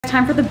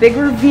time for the big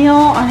reveal.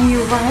 Are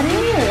you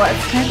ready?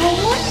 Let's take a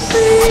look.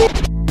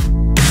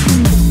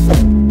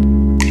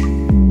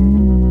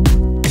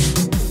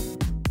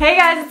 Hey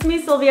guys, it's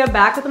me Sylvia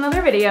back with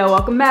another video.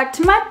 Welcome back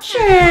to my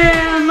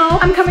channel.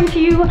 I'm coming to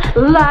you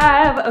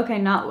live. Okay,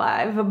 not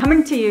live. I'm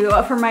coming to you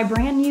from my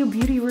brand new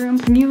beauty room,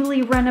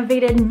 newly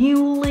renovated,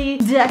 newly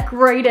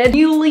decorated,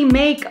 newly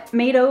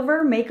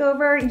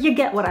makeover. You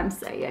get what I'm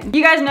saying.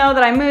 You guys know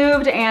that I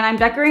moved and I'm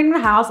decorating the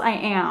house. I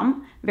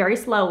am. Very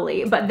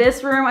slowly, but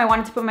this room I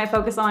wanted to put my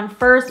focus on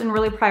first and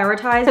really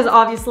prioritize because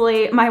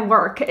obviously my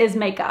work is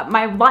makeup,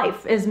 my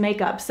life is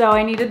makeup, so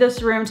I needed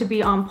this room to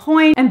be on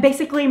point and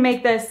basically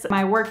make this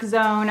my work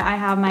zone. I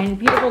have my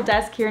beautiful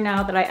desk here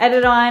now that I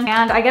edit on,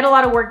 and I get a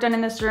lot of work done in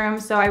this room,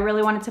 so I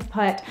really wanted to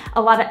put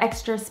a lot of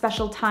extra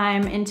special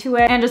time into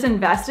it and just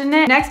invest in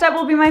it. Next up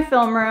will be my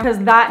film room because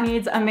that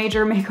needs a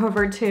major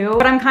makeover too,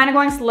 but I'm kind of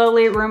going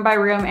slowly room by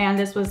room, and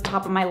this was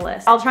top of my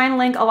list. I'll try and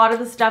link a lot of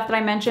the stuff that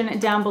I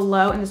mentioned down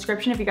below in the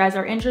description if you guys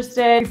are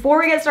interested. Before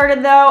we get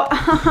started though,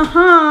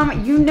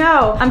 you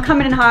know I'm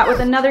coming in hot with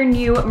another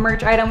new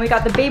merch item. We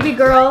got the Baby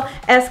Girl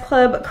S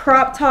Club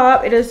crop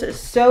top. It is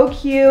so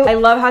cute. I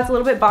love how it's a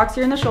little bit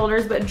boxier in the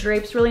shoulders, but it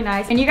drapes really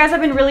nice. And you guys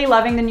have been really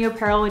loving the new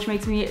apparel, which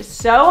makes me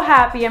so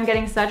happy. I'm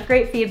getting such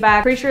great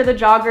feedback. Pretty sure the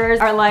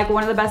joggers are like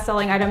one of the best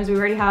selling items. We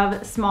already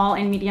have small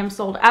and medium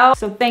sold out.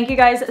 So thank you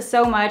guys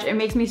so much. It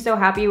makes me so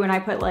happy when I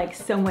put like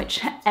so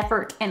much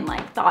effort and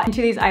like thought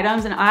into these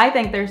items, and I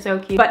think they're so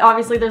cute. But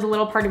obviously there's a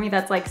little part of me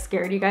that's like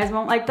scared you guys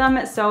won't like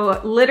them.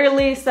 So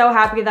literally so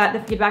happy that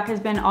the feedback has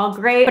been all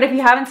great. But if you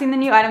haven't seen the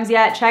new items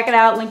yet, check it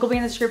out. Link will be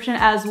in the description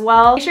as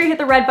well. Make sure you hit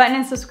the red button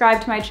and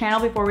subscribe to my channel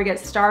before we get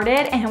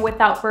started. And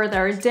without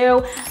further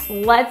ado,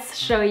 let's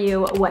show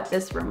you what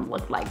this room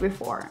looked like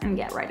before and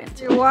get right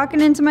into it. You're walking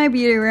into my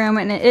beauty room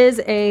and it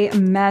is a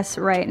mess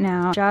right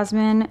now.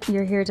 Jasmine,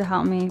 you're here to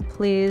help me,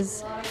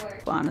 please.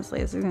 Honestly,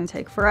 this is gonna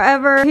take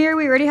forever. Here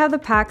we already have the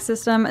pack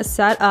system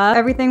set up.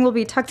 Everything will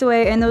be tucked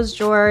away in those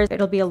drawers.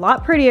 It'll be a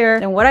lot prettier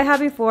than what I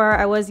had before.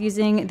 I was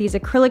using these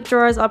acrylic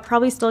drawers. I'll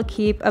probably still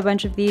keep a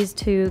bunch of these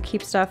to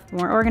keep stuff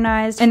more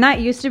organized. And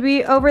that used to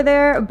be over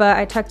there, but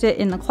I tucked it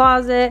in the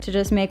closet to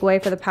just make way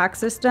for the pack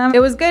system. It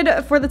was good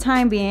for the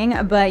time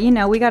being, but you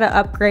know, we gotta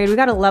upgrade, we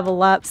gotta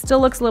level up. Still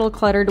looks a little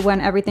cluttered when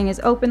everything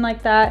is open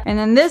like that. And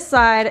then this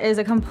side is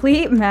a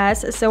complete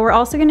mess. So we're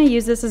also gonna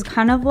use this as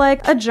kind of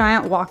like a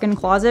giant walk-in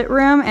closet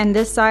room, and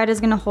this side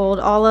is gonna hold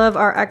all of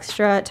our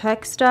extra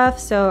tech stuff,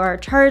 so our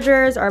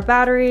chargers, our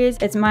batteries.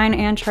 It's mine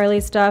and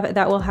Charlie's stuff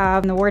that we'll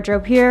have in the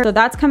wardrobe here. So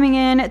that's coming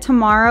in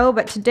tomorrow,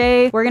 but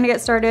today we're gonna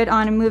get started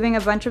on moving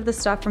a bunch of the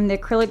stuff from the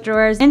acrylic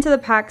drawers into the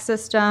pack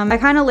system. I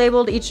kind of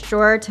labeled each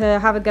drawer to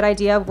have a good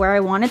idea of where I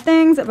wanted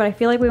things, but I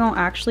feel like we won't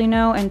actually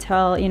know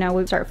until, you know,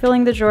 we start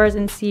filling the drawers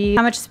and see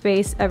how much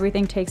space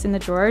everything takes in the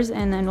drawers,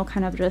 and then we'll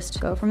kind of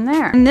just go from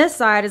there. And this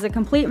side is a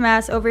complete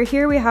mess. Over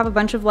here we have a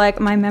bunch of like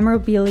my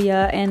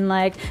memorabilia and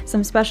like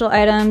some special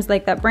items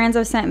like that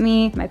Branzo sent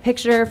me, my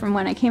picture from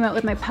when I came out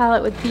with my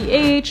palette with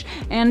BH,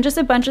 and just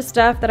a bunch of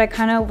stuff that I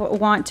kind of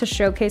want to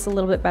showcase a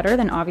little bit better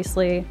than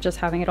obviously just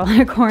having it all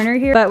in a corner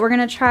here. But we're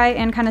gonna try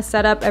and kind of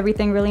set up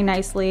everything really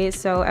nicely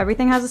so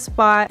everything has a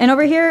spot. And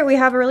over here we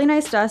have a really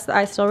nice desk that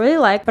I still really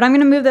like, but I'm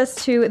gonna move this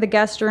to the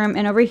guest room.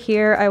 And over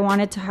here I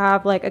wanted to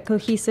have like a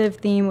cohesive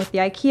theme with the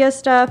IKEA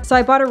stuff. So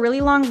I bought a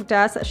really long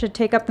desk that should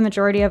take up the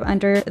majority of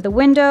under the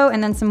window,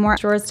 and then some more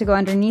drawers to go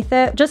underneath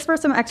it just for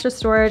some extra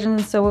storage,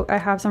 and so I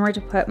have somewhere to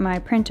put my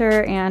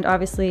printer and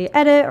obviously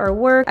edit or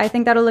work. I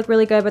think that'll look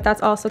really good, but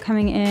that's also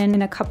coming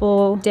in a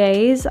couple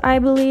days, I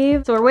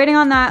believe. So we're waiting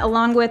on that,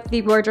 along with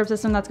the wardrobe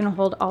system that's gonna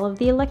hold all of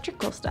the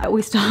electrical stuff.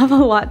 We still have a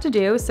lot to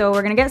do, so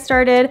we're gonna get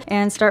started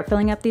and start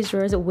filling up these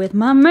drawers with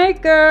my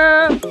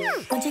makeup.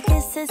 Won't you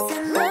kiss us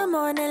in the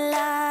morning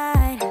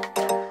light?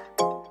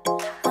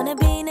 Wanna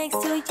be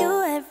next to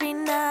you every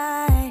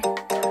night.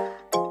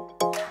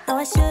 No,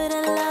 I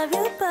shouldn't love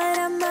you, but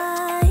I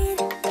might.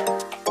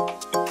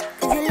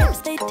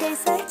 They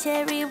taste like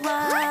cherry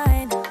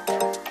wine.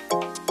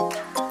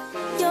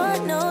 You're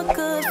no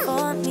good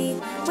for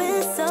me.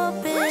 We're so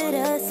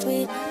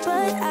bittersweet,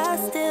 but I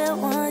still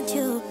want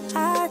you.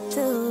 I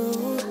do.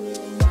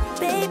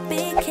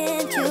 Baby,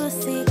 can't you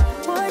see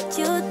what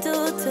you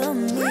do to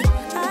me?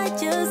 I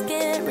just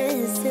can't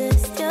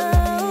resist you.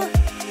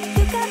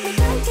 You got me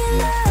drunk in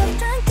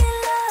love,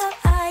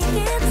 I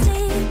can't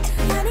sleep.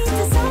 I need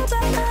to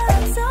sober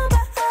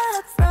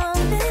up from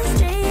this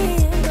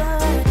dream,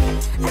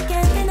 but I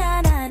can't deny.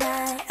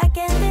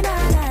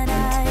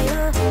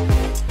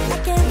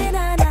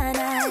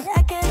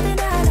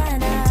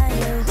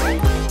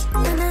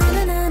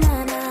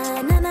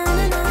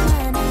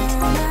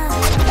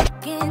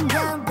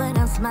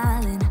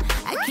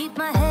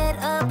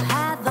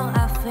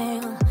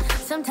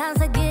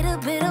 Sometimes I get a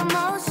bit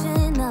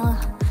emotional,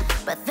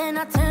 but then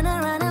I turn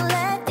around and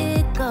let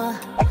it go.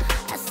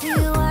 I see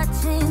you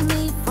watching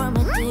me from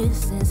a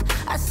distance.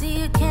 I see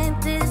you can't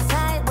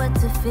decide what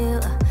to feel,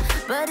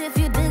 but if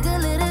you dig a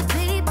little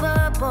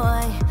deeper,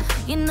 boy,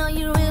 you know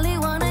you really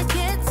wanna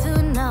get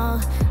to know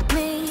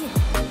me.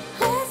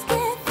 Let's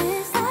get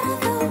this out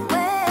of the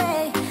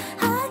way.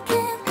 I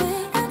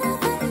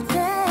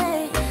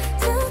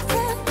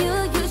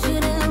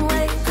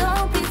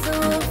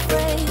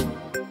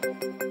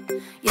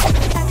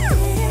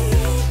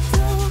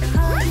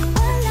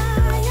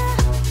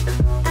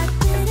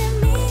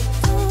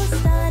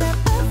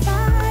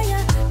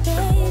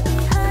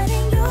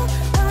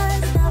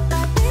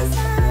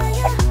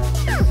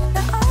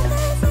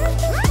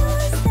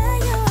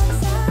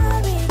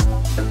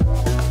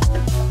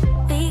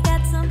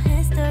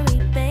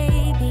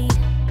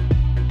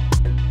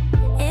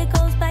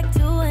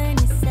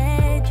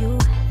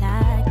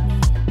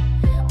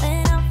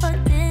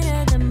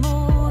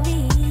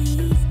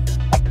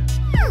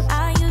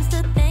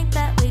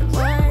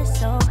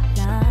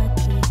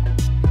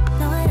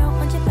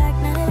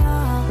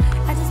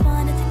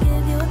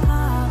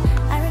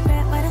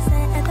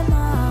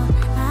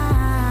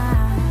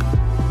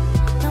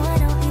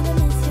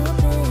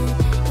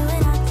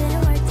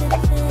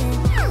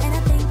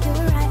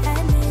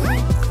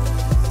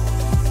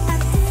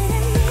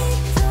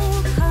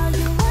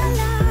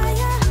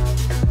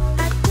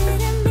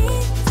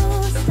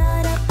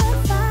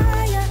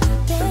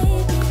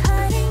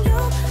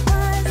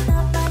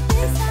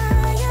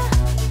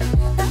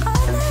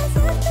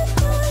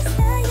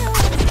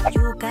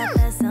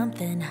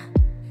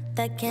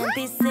that can't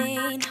be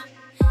seen.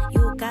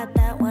 You got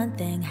that one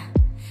thing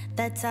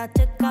that's hard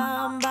to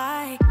come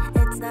by.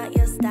 It's not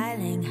your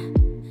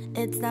styling,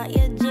 it's not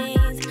your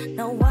jeans.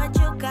 No, what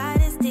you got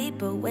is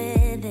deeper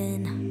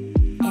within.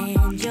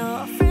 And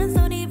your friends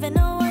don't even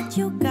know what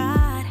you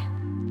got.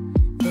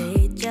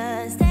 They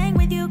just hang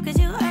with you cause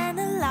you earn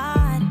a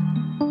lot.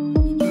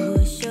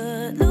 You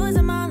should lose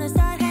them all and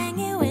start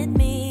hanging with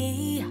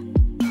me,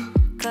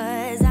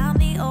 cause I'm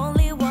the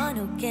only one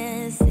who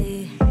can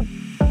see.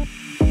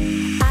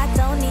 I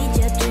don't need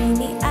your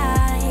dreamy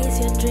eyes,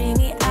 your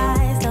dreamy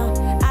eyes, no.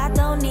 I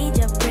don't need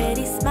your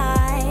pretty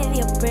smile,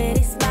 your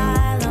pretty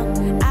smile,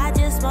 no. I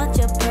just want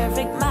your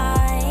perfect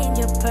mind,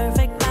 yeah.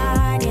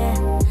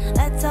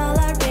 That's all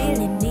I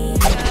really need.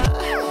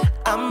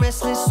 I'm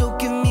restless, so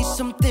give me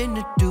something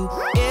to do,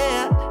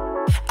 yeah.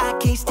 I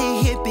can't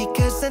stay here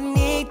because I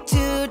need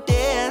to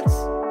dance.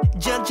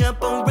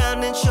 Jump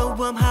around and show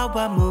them how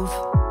I move.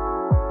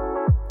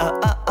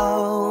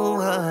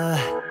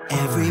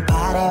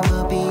 Everybody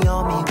will be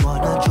on me,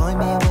 wanna join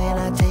me when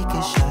I take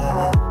a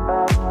shot.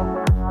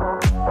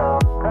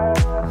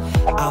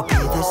 I'll be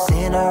the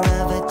center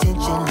of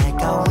attention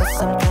like I was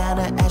some kind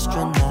of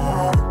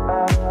astronaut.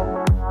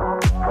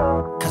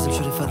 Cause I'm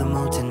shooting for the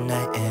moon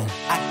tonight, and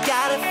I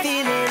got a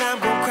feeling I'm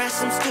gonna crash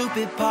some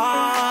stupid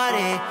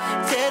party.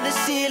 Tear the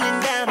ceiling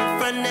down in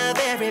front of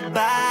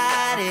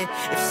everybody.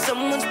 If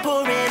someone's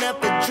pouring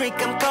up a drink,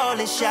 I'm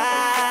calling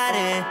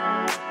shawty.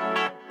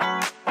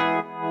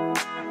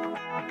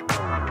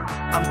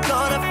 I'm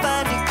gonna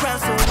find a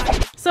crowd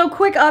So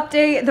quick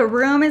update, the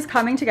room is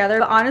coming together,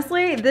 but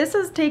honestly, this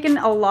has taken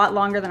a lot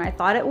longer than I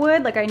thought it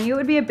would. Like, I knew it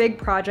would be a big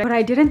project, but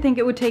I didn't think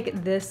it would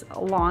take this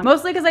long.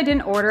 Mostly because I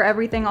didn't order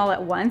everything all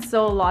at once,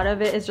 so a lot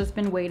of it has just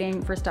been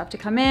waiting for stuff to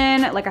come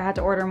in. Like, I had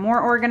to order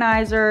more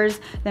organizers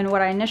than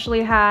what I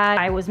initially had.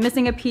 I was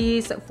missing a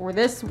piece for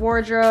this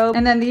wardrobe,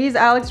 and then these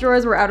Alex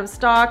drawers were out of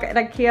stock at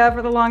IKEA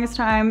for the longest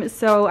time,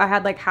 so I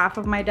had like half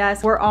of my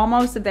desk. We're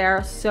almost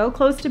there, so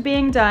close to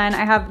being done.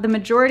 I have the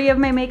majority of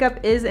my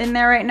makeup is in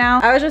there right now.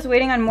 I was just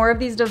waiting on more of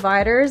these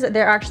dividers.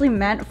 They're actually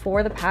meant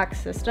for the PAX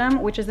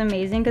system, which is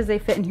amazing because they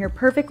fit in here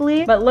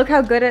perfectly. But look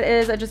how good it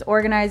is at just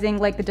organizing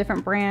like the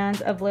different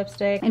brands of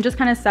lipstick and just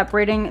kind of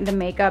separating the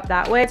makeup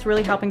that way. It's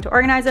really helping to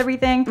organize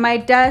everything. My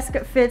desk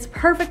fits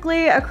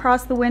perfectly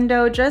across the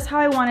window, just how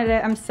I wanted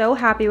it. I'm so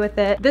happy with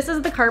it. This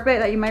is the carpet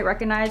that you might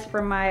recognize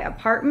from my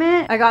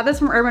apartment. I got this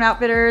from Urban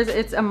Outfitters.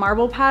 It's a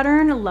marble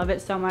pattern. Love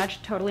it so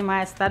much. Totally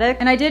my aesthetic.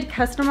 And I did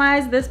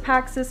customize this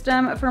PAX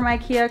system from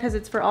IKEA because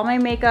it's for all my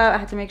makeup. I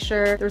had to make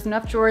sure there's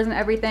enough drawers and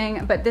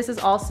everything, but this is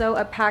also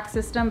a PAX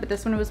system, but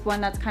this one was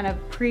one that's kind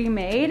of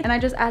pre-made, and I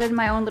just added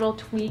my own little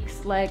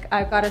tweaks. Like,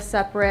 I've got a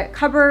separate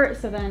cupboard,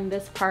 so then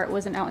this part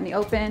wasn't out in the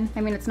open.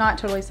 I mean, it's not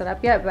totally set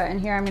up yet, but in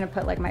here I'm gonna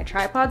put like my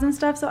tripods and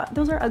stuff, so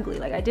those are ugly.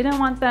 Like, I didn't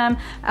want them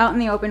out in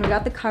the open. We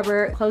got the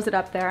cupboard, close it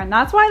up there, and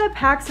that's why the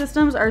PAX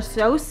systems are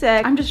so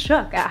sick. I'm just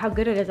shook at how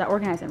good it is at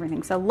organizing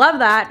everything, so love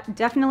that.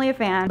 Definitely a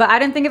fan, but I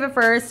didn't think of it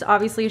first.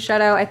 Obviously,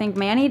 shout out, I think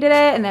Manny did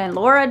it, and then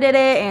Laura did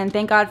it, and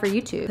thank God for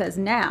YouTube, because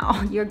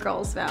now your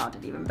girls found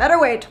an even better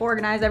way to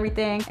organize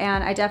everything,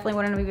 and I definitely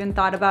wouldn't have even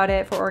thought about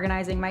it for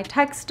organizing my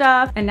tech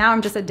stuff, and now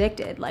I'm just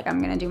addicted. Like,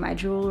 I'm gonna do my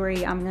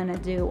jewelry, I'm gonna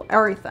do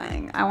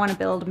everything. I want to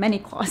build many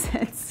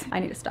closets. I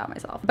need to stop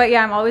myself. But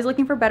yeah, I'm always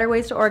looking for better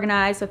ways to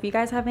organize, so if you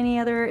guys have any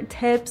other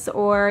tips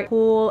or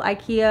cool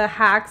IKEA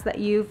hacks that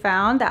you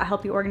found that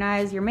help you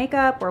organize your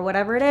makeup or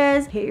whatever it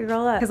is, hit your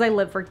girl up, because I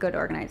live for good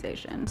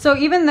organization. So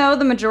even though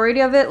the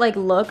majority of it like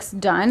looks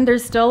done,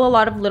 there's still a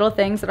lot of little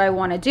things that I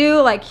want to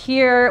do. Like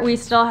here, we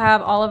still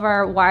have all of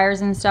our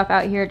wires and stuff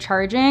out here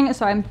charging,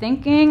 so I'm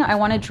thinking I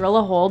want to drill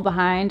a hole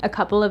behind a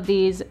couple of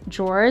these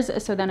drawers,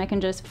 so then I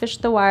can just fish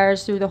the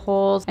wires through the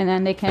holes, and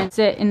then they can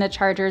sit in the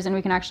chargers, and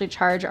we can actually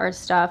charge our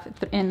stuff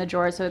in the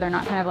drawers, so they're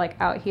not kind of like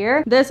out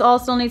here. This all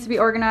still needs to be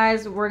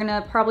organized. We're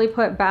gonna probably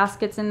put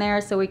baskets in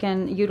there so we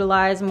can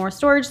utilize more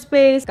storage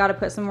space. Got to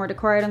put some more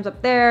decor items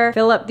up there,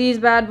 fill up these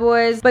bad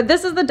boys. But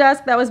this is the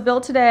desk that was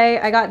built today.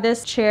 I got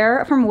this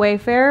chair from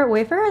WAYFAIR.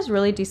 WAYFAIR has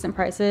really decent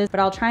prices, but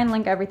I'll try and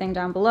link everything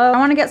down below. I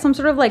want to get some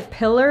sort of like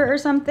pillar or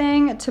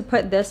something to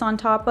put this on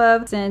top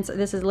of, since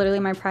this is literally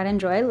my pride and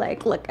joy.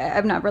 Like, look,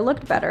 I've never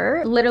looked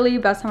better. Literally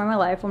best time of my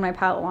life when my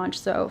palette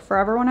launched, so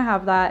forever want to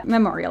have that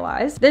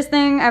memorialized. This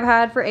thing I've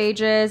had for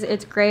ages.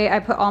 It's great. I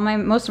put all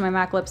most of my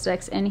MAC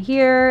lipsticks in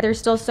here. There's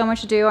still so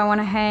much to do. I want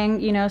to hang,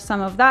 you know,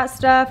 some of that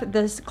stuff.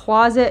 This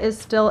closet is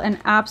still an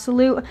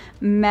absolute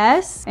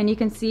mess, and you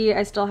can see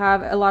I still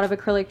have a lot of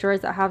acrylic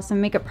drawers that have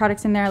some makeup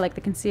products in there, like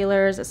the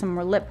concealers, some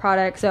more lip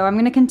products. So I'm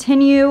going to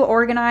continue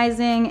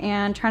organizing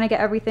and trying to get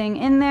everything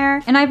everything in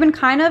there. And I've been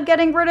kind of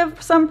getting rid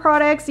of some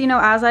products, you know,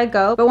 as I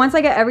go. But once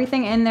I get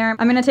everything in there,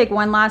 I'm gonna take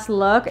one last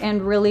look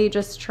and really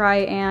just try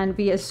and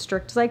be as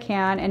strict as I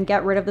can and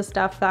get rid of the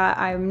stuff that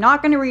I'm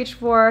not gonna reach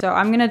for. So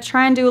I'm gonna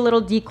try and do a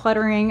little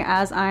decluttering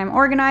as I'm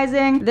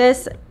organizing.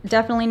 This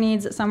definitely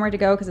needs somewhere to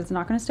go because it's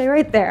not gonna stay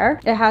right there.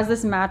 It has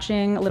this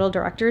matching little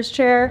director's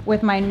chair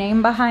with my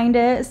name behind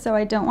it, so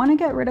I don't wanna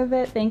get rid of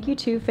it. Thank you,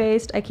 Too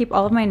Faced. I keep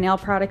all of my nail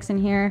products in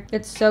here.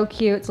 It's so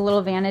cute. It's a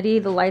little vanity.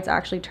 The lights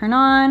actually turn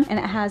on and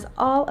it has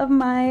all of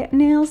my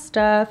nail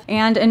stuff.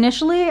 And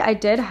initially I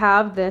did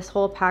have this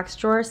whole PAX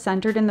drawer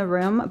centered in the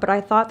room, but I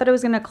thought that it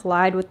was gonna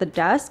collide with the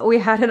desk. We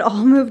had it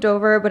all moved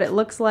over, but it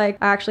looks like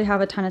I actually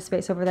have a ton of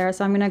space over there.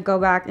 So I'm gonna go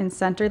back and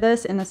center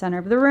this in the center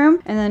of the room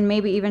and then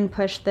maybe even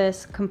push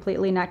this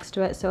completely next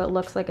to it so it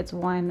looks like it's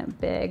one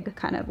big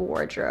kind of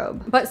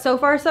wardrobe. But so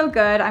far so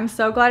good. I'm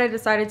so glad I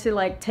decided to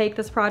like take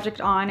this project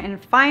on and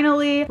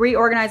finally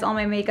reorganize all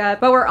my makeup.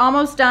 But we're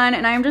almost done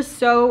and I'm just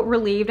so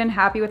relieved and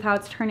happy with how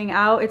it's turning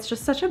out. It's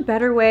just such a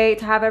better way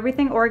to have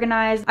everything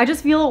organized. I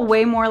just feel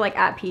way more like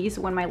at peace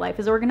when my life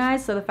is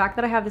organized. So the fact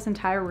that I have this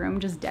entire room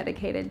just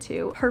dedicated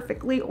to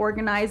perfectly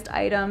organized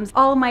items,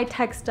 all of my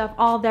tech stuff,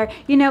 all there,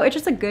 you know, it's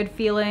just a good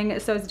feeling.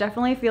 So it's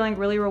definitely feeling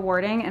really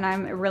rewarding and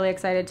I'm really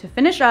excited to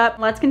finish up.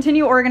 Let's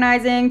continue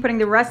organizing, putting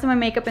the rest of my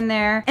makeup in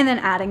there and then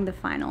adding the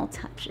final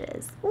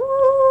touches.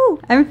 Ooh.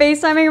 I'm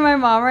FaceTiming my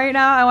mom right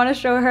now. I want to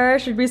show her.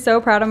 She'd be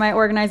so proud of my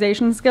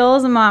organization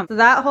skills. Mom, so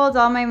that holds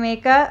all my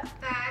makeup.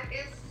 That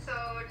is so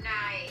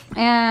nice.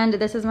 And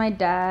this is my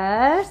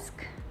desk.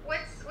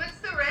 What's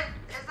the red?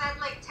 Is that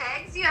like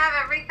tags? You have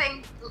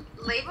everything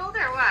labeled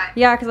or what?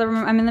 Yeah, because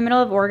I'm in the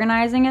middle of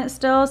organizing it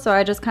still, so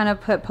I just kind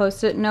of put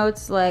post-it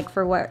notes like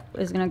for what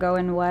is gonna go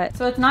in what.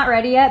 So it's not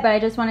ready yet, but I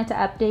just wanted to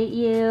update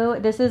you.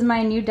 This is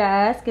my new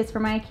desk. It's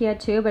from IKEA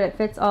too, but it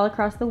fits all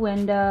across the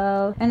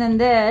window. And then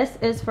this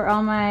is for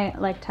all my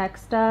like tech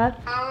stuff.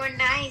 Oh,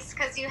 nice,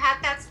 because you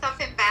had that stuff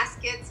in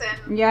baskets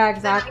and... Yeah,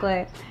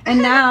 exactly. And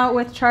now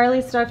with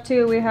Charlie's stuff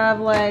too, we have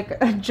like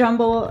a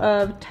jumble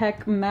of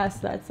tech mess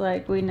that's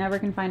like we never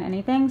can find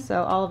anything,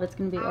 so all of it's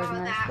gonna be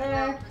organized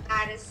there.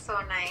 That is so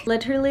nice.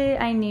 Literally,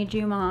 I need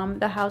you, Mom.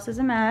 The house is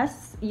a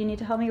mess. You need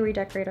to help me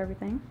redecorate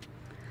everything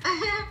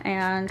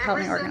and help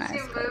me organize. Ever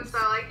since you moved,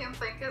 all I can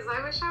think is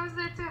I wish I was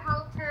there to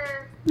help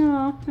her.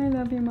 Oh, I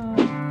love you, Mom.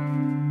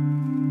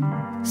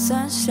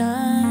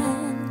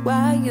 Sunshine,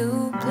 why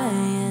you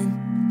playing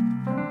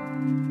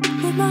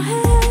with my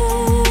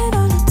head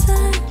all the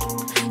time?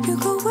 You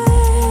go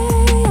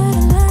way out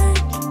of line.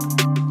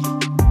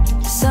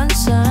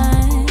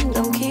 Sunshine,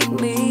 don't keep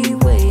me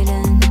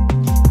waiting.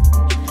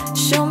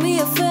 Show me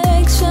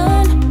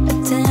affection,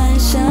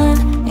 attention,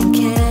 and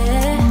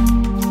care.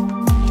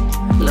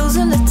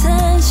 Losing the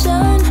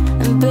tension,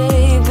 and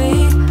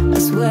baby, I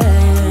swear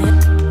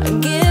I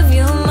give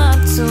you my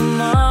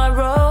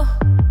tomorrow,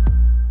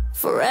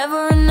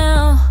 forever and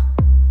now.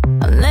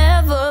 I'll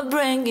never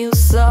bring you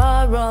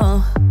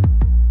sorrow,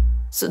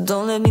 so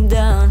don't let me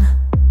down.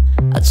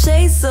 I'll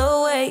chase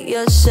away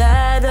your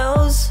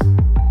shadows,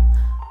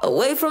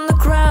 away from the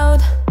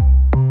crowd.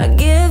 I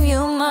give you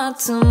my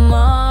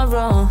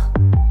tomorrow,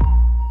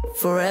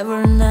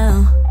 forever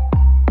now.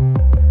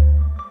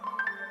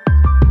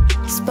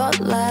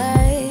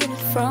 Spotlight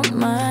from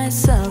my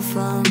cell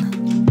phone,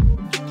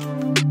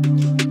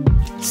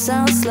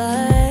 sounds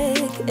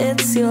like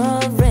it's your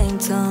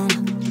ringtone.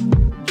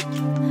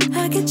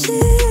 I get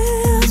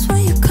chills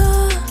when you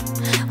call,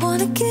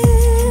 wanna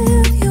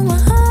give you my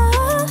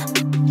heart.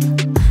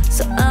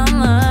 So I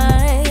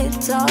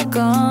might talk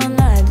all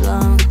night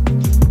long.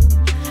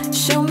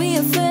 Show me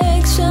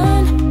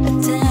affection,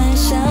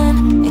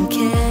 attention, and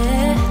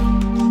care.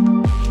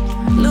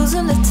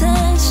 Losing the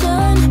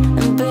tension,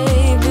 and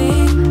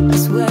baby, I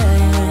swear I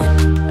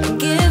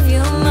give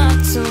you my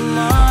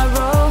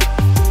tomorrow,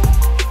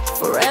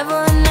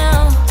 forever and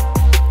now.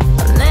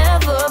 I'll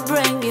never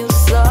bring you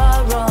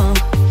sorrow,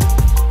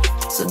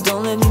 so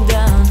don't let me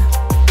down.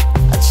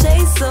 I'll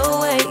chase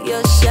away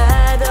your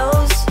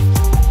shadows,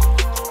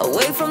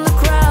 away from the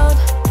crowd.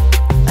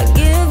 I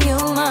give you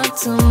my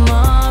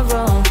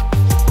tomorrow,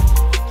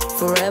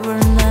 forever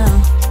and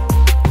now.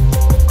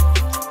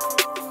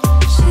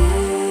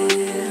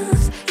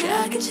 Chills,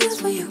 yeah, I get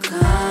chills when you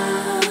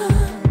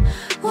come.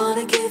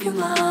 Wanna give you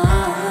my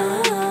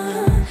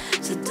heart,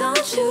 so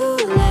don't you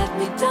let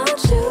me down.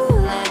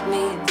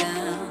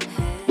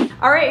 Hey.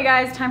 All right, you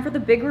guys, time for the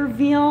big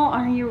reveal.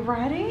 Are you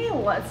ready?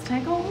 Let's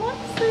take a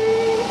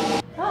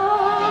look-see.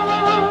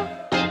 Ah.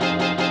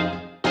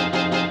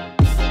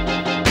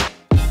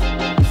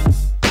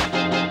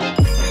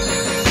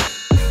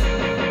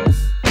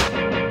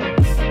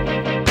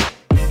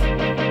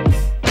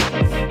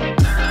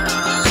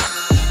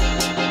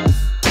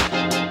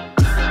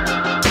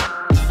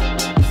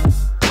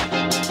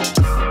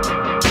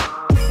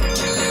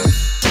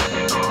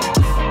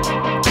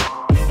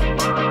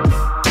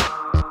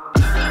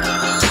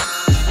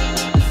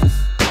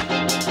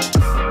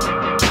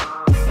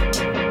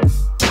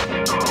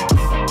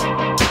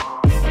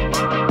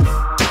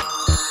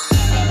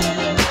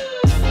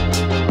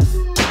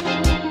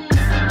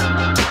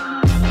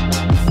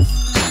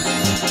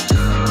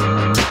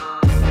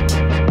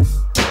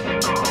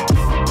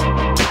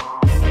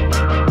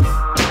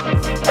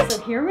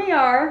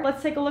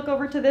 let's take a look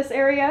over to this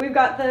area. We've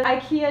got the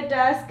IKEA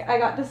desk. I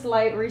got this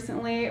light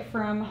recently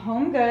from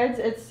Home Goods.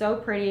 It's so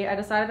pretty. I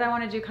decided I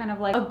want to do kind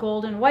of like a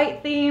gold and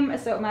white theme,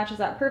 so it matches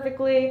that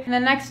perfectly. And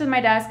then next to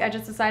my desk, I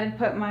just decided to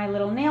put my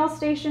little nail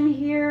station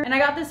here. And I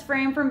got this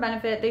frame from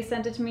Benefit. They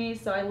sent it to me,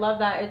 so I love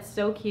that. It's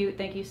so cute.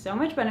 Thank you so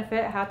much,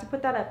 Benefit. I had to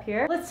put that up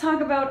here. Let's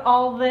talk about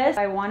all this.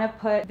 I want to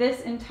put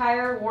this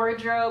entire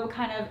wardrobe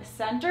kind of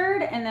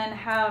centered and then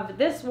have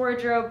this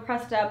wardrobe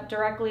pressed up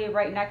directly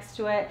right next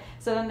to it,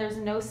 so then there's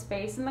no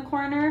space in the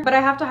corner. But I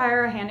have to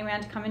hire a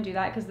handyman to come and do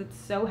that because it's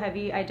so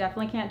heavy. I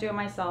definitely can't do it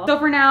myself. So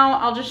for now,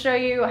 I'll just show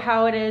you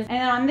how it is. And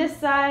then on this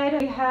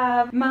side, we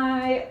have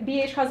my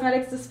BH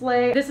Cosmetics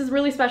display. This is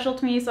really special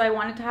to me, so I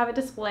wanted to have it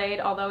displayed,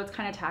 although it's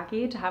kind of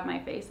tacky to have my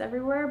face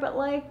everywhere, but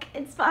like,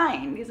 it's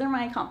fine. These are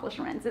my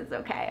accomplishments. It's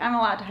okay. I'm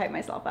allowed to hype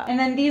myself up. And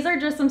then these are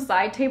just some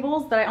side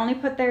tables that I only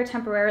put there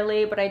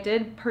temporarily, but I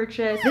did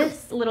purchase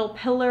this little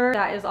pillar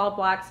that is all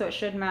black, so it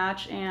should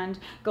match and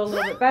go a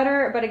little bit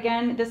better. But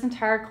again, this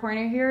entire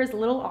corner here is a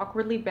little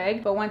awkwardly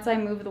big, but once I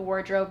move the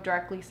wardrobe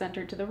directly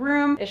centered to the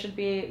room, it should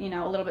be, you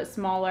know, a little bit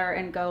smaller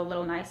and go a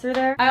little nicer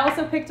there. I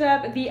also picked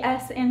up the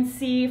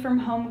S&C from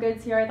Home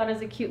Goods here. I thought it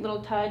was a cute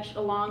little touch,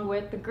 along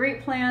with the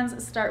great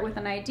plans start with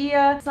an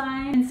idea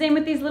sign. And same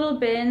with these little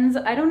bins.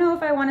 I don't know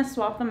if I want to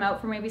swap them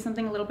out for maybe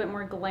something a little bit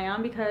more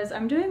glam, because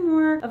I'm doing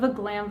more of a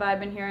glam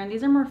vibe in here, and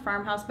these are more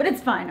farmhouse, but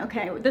it's fine.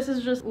 Okay, this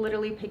is just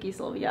literally picky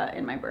Sylvia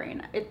in my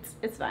brain.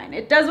 It's fine.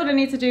 It does what it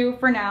needs to do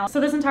for now. So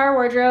this entire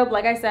wardrobe,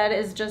 like I said,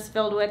 is just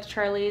filled with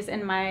Charlie's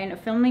and mine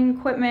filming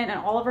equipment and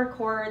all of our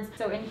cords.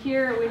 So in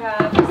here we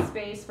have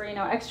space for, you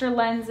know, extra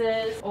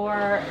lenses or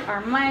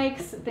our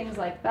mics, things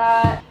like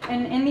that.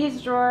 And in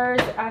these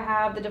drawers, I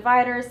have the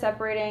dividers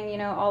separating, you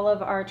know, all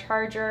of our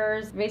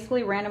chargers,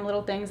 basically random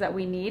little things that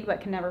we need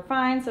but can never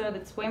find. So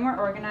it's way more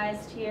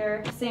organized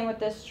here. Same with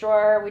this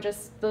drawer.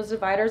 Those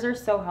dividers are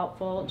so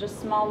helpful. Just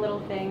small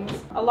little things.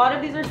 A lot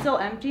of these are still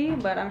empty,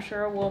 but I'm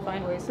sure we'll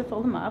find ways to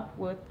fill them up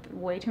with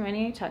way too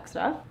many tech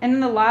stuff. And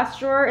then the last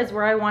drawer is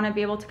where I want to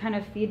be able to kind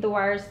of feed the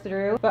wires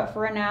through. But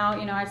for now,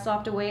 you know, I still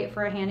have to wait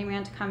for a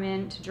handyman to come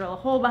in to drill a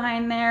hole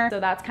behind there. So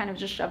that's kind of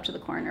just shoved to the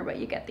corner, but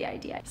you get the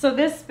idea. So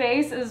this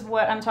space is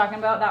what I'm talking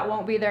about. That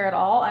won't be there at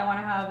all. I want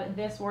to have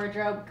this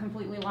wardrobe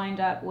completely lined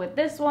up with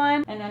this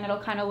one, and then it'll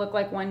kind of look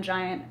like one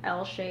giant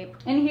L shape.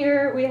 In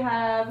here we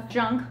have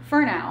junk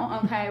for now.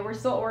 Okay, we're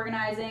still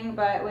organizing,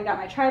 but we got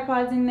my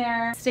tripods in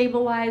there,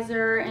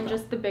 stabilizer, and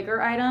just the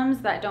bigger items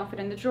that don't fit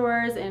in the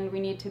drawers and we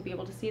need to be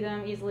able to see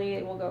them easily.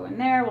 It will go in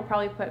there. We'll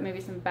probably put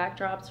maybe some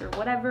backdrops or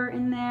whatever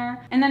in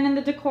there. And then in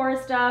the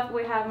decor stuff,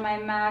 we have my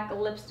MAC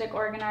lipstick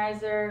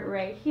organizer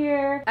right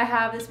here. I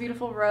have this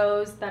beautiful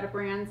rose that a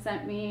brand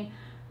sent me.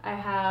 I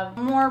have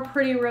more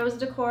pretty rose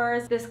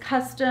decors, this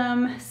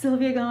custom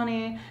Sylvia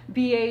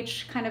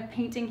BH kind of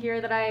painting here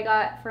that I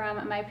got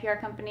from my PR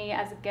company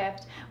as a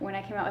gift when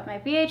I came out with my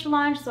BH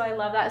launch, so I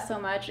love that so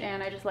much,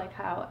 and I just like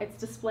how it's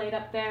displayed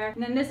up there.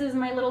 And then this is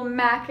my little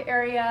MAC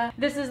area.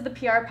 This is the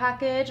PR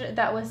package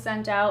that was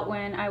sent out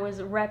when I was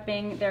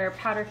repping their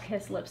Powder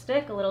Kiss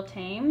lipstick, a little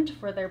tamed,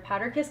 for their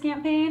Powder Kiss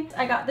campaign.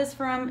 I got this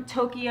from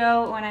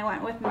Tokyo when I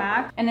went with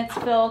MAC, and it's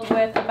filled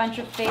with a bunch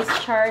of face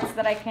charts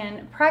that I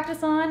can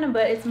practice on,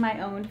 but it's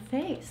my own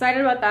face. Excited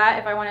about that.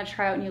 If I want to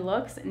try out new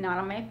looks, not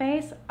on my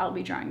face, I'll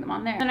be drawing them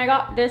on there. And I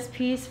got this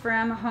piece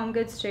from Home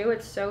Goods too.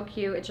 It's so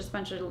cute. It's just a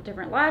bunch of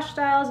different lash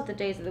styles with the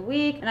days of the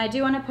week. And I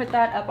do want to put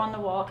that up on the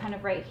wall kind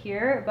of right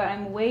here, but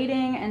I'm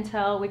waiting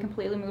until we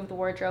completely move the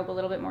wardrobe a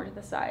little bit more to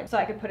the side so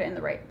I could put it in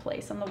the right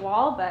place on the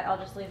wall, but I'll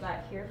just leave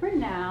that here for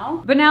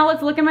now. But now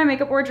let's look at my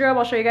makeup wardrobe.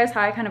 I'll show you guys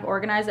how I kind of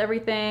organize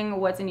everything,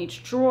 what's in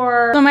each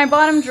drawer. So my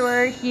bottom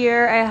drawer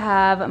here, I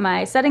have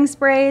my setting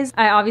sprays.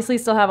 I obviously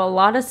still have a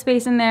lot of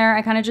space in there.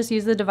 I kind of just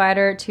use the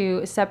divider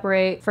to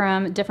separate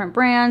from different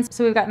brands.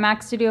 So we've got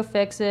MAC Studio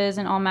Fixes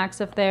and all MAC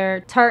stuff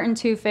there, Tarte and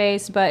Too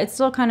Faced, but it's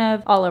still kind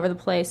of all over the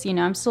place. You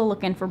know, I'm still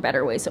looking for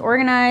better ways to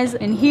organize.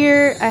 And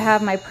here I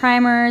have my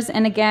primers.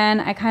 And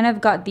again, I kind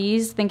of got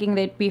these thinking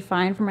they'd be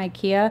fine from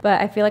IKEA, but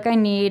I feel like I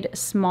need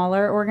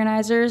smaller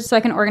organizers so I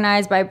can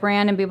organize by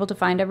brand and be able to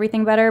find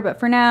everything better.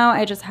 But for now,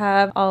 I just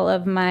have all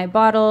of my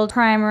bottled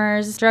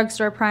primers,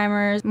 drugstore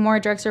primers, more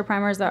drugstore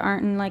primers that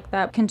aren't in like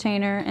that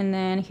container. And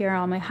then here are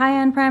all my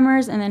high-end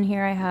primers. And then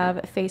here I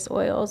have face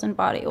oils and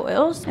body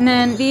oils. And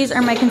then these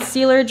are my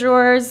concealer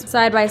drawers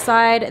side by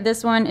side.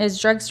 This one is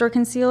drugstore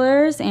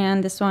concealers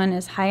and this one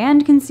is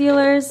high-end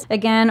concealers.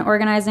 Again,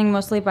 organizing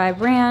mostly by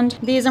brand.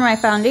 These are my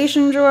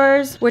foundation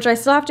drawers, which I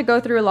still have to go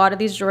through a lot of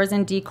these drawers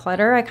and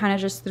declutter. I kind of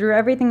just threw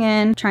everything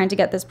in trying to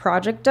get this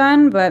project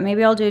done, but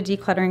maybe I'll do a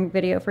decluttering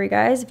video for you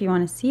guys if you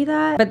want to see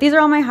that. But these are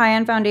all my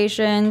high-end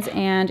foundations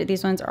and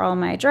these ones are all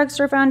my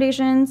drugstore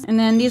foundations. And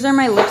then these are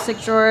my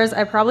lipstick drawers.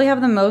 I probably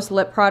have the most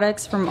lip products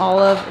products from all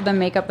of the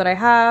makeup that I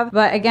have.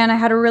 But again, I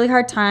had a really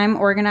hard time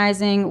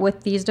organizing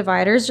with these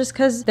dividers just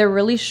because they're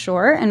really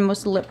short and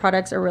most lip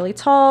products are really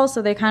tall.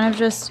 So they kind of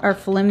just are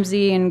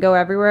flimsy and go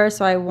everywhere.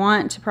 So I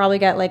want to probably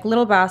get like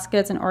little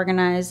baskets and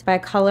organize by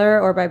color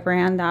or by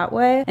brand that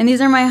way. And these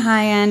are my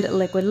high-end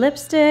liquid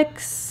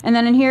lipsticks. And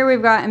then in here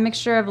we've got a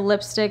mixture of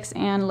lipsticks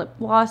and lip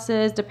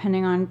glosses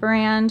depending on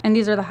brand. And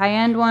these are the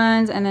high-end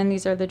ones, and then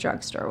these are the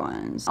drugstore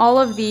ones. All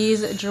of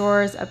these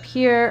drawers up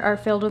here are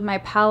filled with my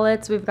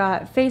palettes. We've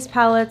got face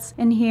palettes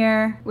in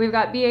here. We've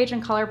got BH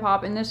and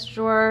ColourPop in this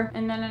drawer,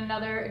 and then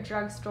another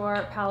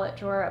drugstore palette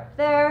drawer up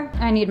there.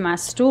 I need my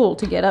stool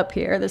to get up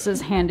here. This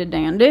is handy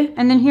dandy.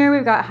 And then here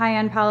we've got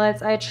high-end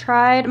palettes. I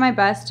tried my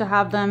best to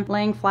have them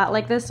laying flat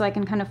like this so I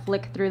can kind of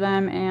flick through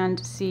them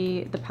and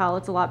see the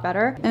palettes a lot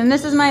better. And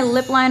this is my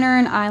lip liner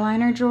and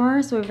eyeliner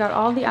drawer. So we've got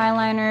all the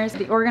eyeliners,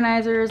 the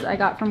organizers I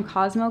got from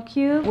Cosmo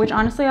Cube, which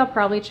honestly I'll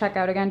probably check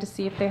out again to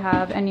see if they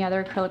have any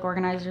other acrylic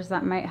organizers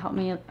that might help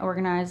me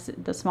organize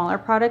the smaller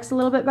products a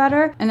little bit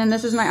better. And then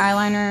this is my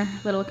eyeliner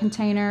little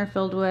container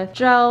filled with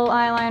gel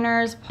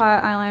eyeliners,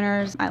 pot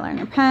eyeliners,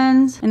 eyeliner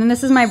pens. And then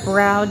this is my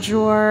brow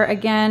drawer.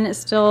 Again,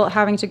 still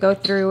having to go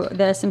through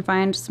this and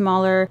find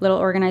smaller little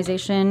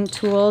organization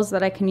tools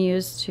that I can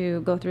use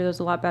to go through those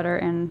a lot better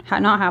and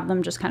not have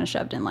them just kind of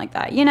shoved in like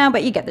that, you know,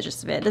 but you get the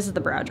gist of it. This is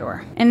the brow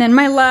drawer. And then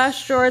my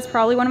lash drawer is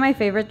probably one of my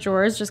favorite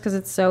drawers just because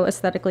it's so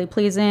aesthetically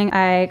pleasing.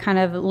 I kind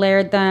of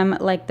layered them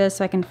like this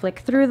so I can flick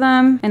through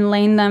them, and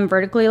laying them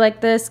vertically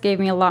like this gave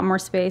me a lot more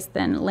space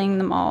than laying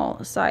them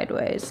all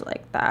sideways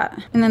like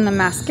that. And then the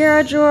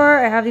mascara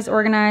drawer, I have these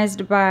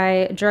organized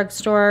by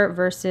drugstore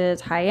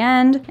versus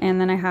high-end, and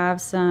then I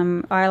have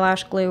some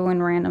eyelash glue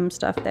and random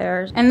stuff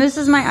there. And this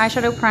is my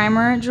eyeshadow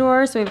primer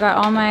drawer, so we've got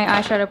all my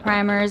eyeshadow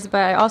primers,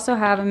 but I also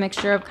have a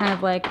mixture of kind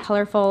of like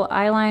colorful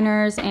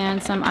eyeliners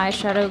and some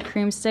eyeshadow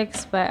cream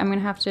sticks, but I'm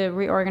gonna have to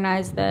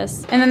reorganize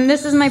this. And then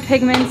this is my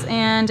pigments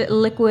and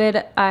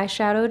liquid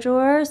eyeshadow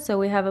drawer, so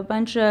we have a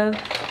bunch of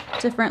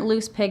different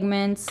loose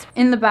pigments.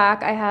 In the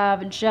back I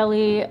have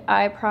jelly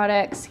eye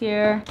products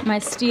here, my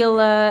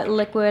Stila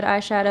liquid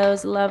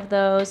eyeshadows, love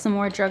those, some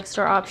more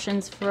drugstore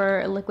options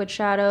for liquid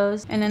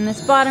shadows. And in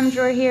this bottom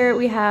drawer here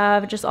we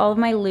have just all of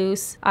my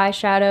loose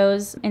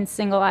eyeshadows and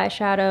single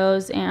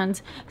eyeshadows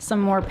and some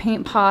more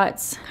paint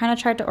pots. Kind of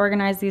tried to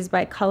organize these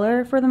by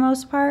color for the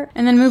most part.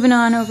 And then moving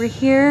on over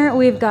here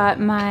we've got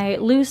my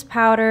loose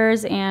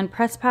powders and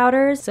press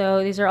powders.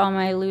 So these are all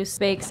my loose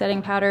bake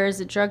setting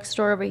powders,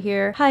 drugstore over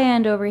here,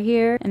 high-end over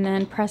here, and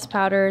then press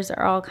powders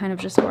are all kind of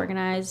just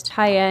organized.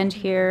 High-end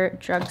here,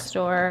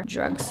 drugstore,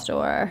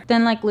 drugstore.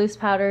 Then like loose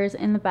powders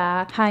in the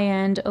back,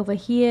 high-end over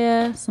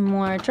here, some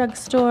more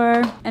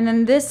drugstore. And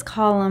then this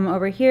column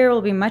over here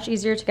will be much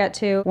easier to get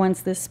to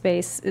once this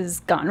space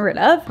is gotten rid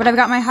of. But I've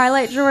got my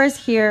highlight drawers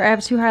here. I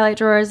have two highlight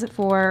drawers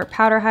for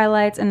powder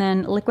highlights and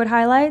then liquid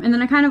highlight. And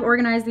then I kind of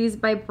organize these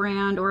by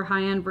brand or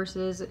high-end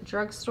versus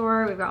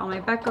drugstore. We've got all my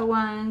Becca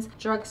ones,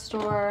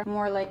 drugstore,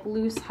 more like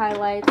loose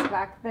highlights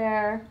back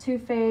there, Too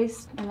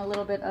Faced, and a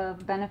little bit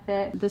of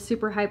Benefit. The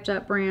super hyped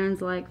up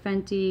brands like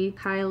Fenty,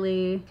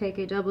 Kylie,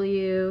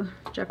 KKW,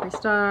 Jeffree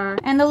Star.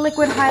 And the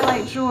liquid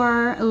highlight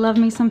drawer, love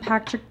me some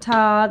Patrick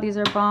Ta. These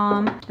are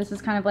bomb. This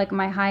is kind of like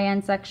my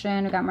high-end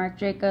section. We got Marc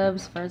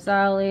Jacobs,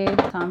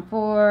 Farzali, Tom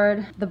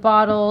Ford. The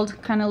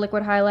bottled kind of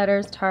liquid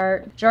highlighters,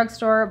 Tarte.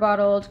 Drugstore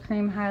bottled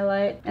cream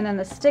highlight. And then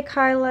the stick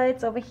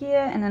highlights over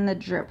here, and then the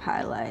drip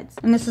highlights.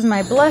 And this is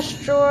my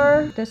blush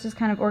drawer. This is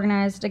kind of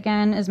organized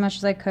again as much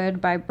as I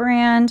could by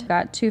brand.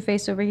 Got Too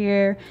Faced over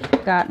here.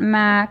 Got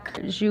MAC,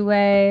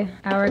 Jouer,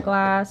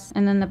 Hourglass.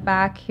 And then the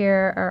back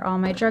here are all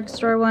my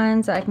drugstore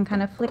ones that I can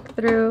kind of flick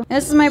through. And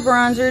this is my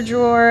bronzer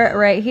drawer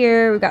right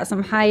here. We've got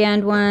some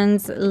high-end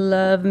ones.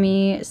 Love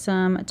me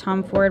some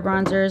Tom Ford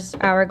bronzers,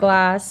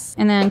 Hourglass.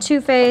 And then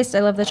Too Faced. I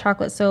love the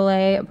Chocolate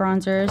Soleil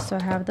bronzers, so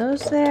I have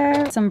those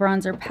there. Some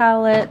bronzer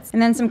palettes.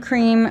 And then some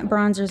cream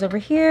bronzers over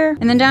here.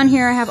 And then down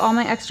here I have all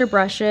my extra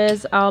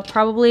brushes. I'll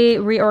probably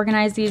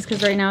reorganize these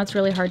because right now it's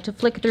really hard to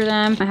flick through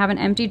them. I have an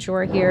empty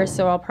drawer here,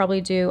 so I'll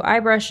probably do eye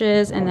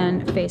brushes and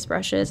then face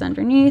brushes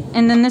underneath.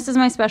 And then this is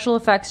my special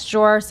effects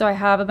drawer, so I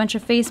have a bunch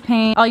of face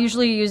paint. I'll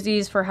usually use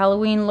these for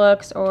Halloween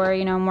looks or,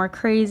 you know, more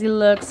crazy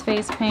looks,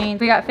 face paint.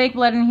 We got fake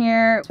blood in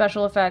here,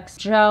 special effects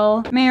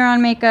gel,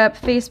 Mayron makeup,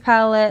 face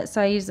palette,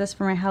 so I use this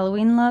for my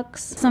Halloween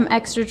looks. Some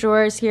extra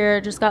drawers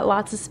here, just got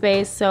lots of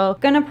space, so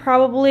gonna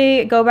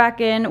probably go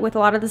back in with a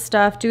lot of the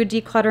stuff, do a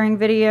decluttering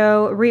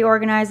video,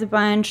 reorganize a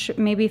bunch,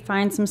 maybe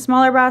find some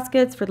smaller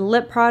baskets for the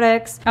lip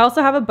products. I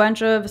also have a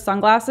bunch of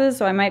sunglasses,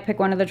 so I might pick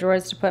one of the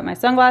drawers to put my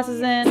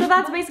sunglasses in. So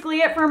that's basically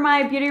it for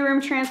my beauty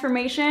room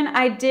transformation.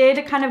 I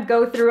did kind of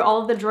go through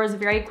all of the drawers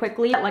very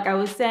quickly. Like I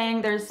was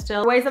saying, there's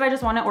still ways that I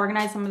just want to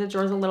organize some of the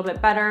drawers a little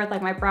bit better,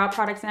 like my brow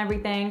products and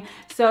everything.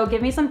 So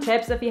give me some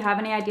tips if you have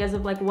any ideas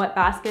of like what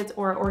baskets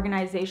or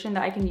organization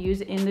that I can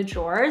use in the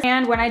drawers.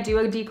 And when I do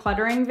a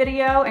decluttering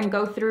video and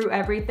go through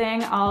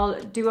everything,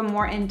 I'll do a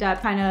more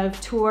in-depth kind of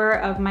tour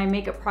of my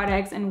makeup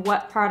products and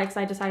what products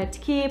I decided to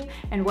keep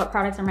and what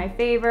products are my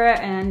favorite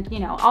and, you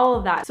know, all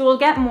of that. So So we'll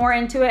get more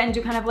into it and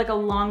do kind of like a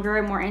longer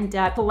and more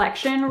in-depth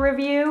collection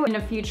review in a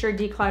future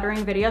decluttering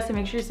video. So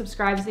make sure you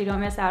subscribe so you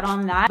don't miss out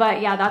on that. But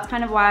yeah, that's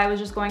kind of why I was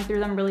just going through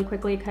them really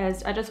quickly,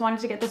 because I just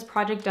wanted to get this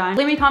project done.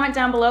 Leave me a comment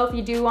down below if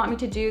you do want me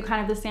to do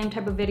kind of the same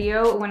type of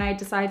video when I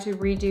decide to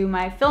redo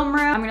my film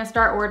room. I'm gonna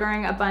start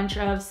ordering a bunch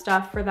of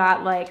stuff for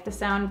that, like the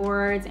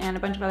soundboards and a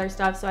bunch of other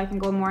stuff, so I can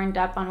go more in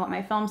depth on what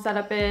my film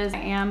setup is. I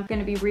am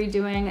gonna be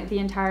redoing the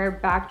entire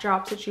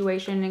backdrop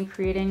situation and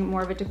creating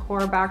more of a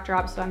decor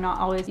backdrop, so I'm not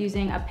always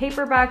using a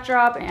paper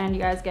backdrop and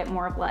you guys get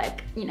more of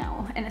like, you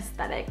know, an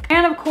aesthetic.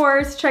 And of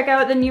course, check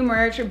out the new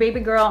merch, baby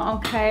girl,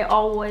 okay,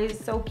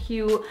 always so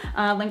cute.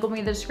 Link will be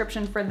in the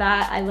description for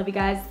that. I love you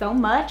guys so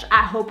much.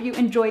 I hope you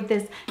enjoyed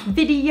this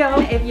video.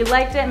 If you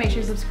liked it, make sure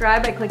you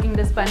subscribe by clicking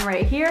this button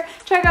right here.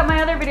 Check out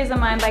my other videos of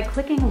mine by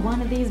clicking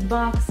one of these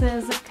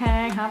boxes,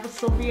 okay? Have a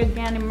Sylvia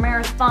Gandy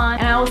marathon,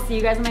 and I will see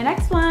you guys in my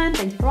next one.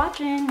 Thank you for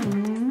watching.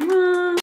 Mwah.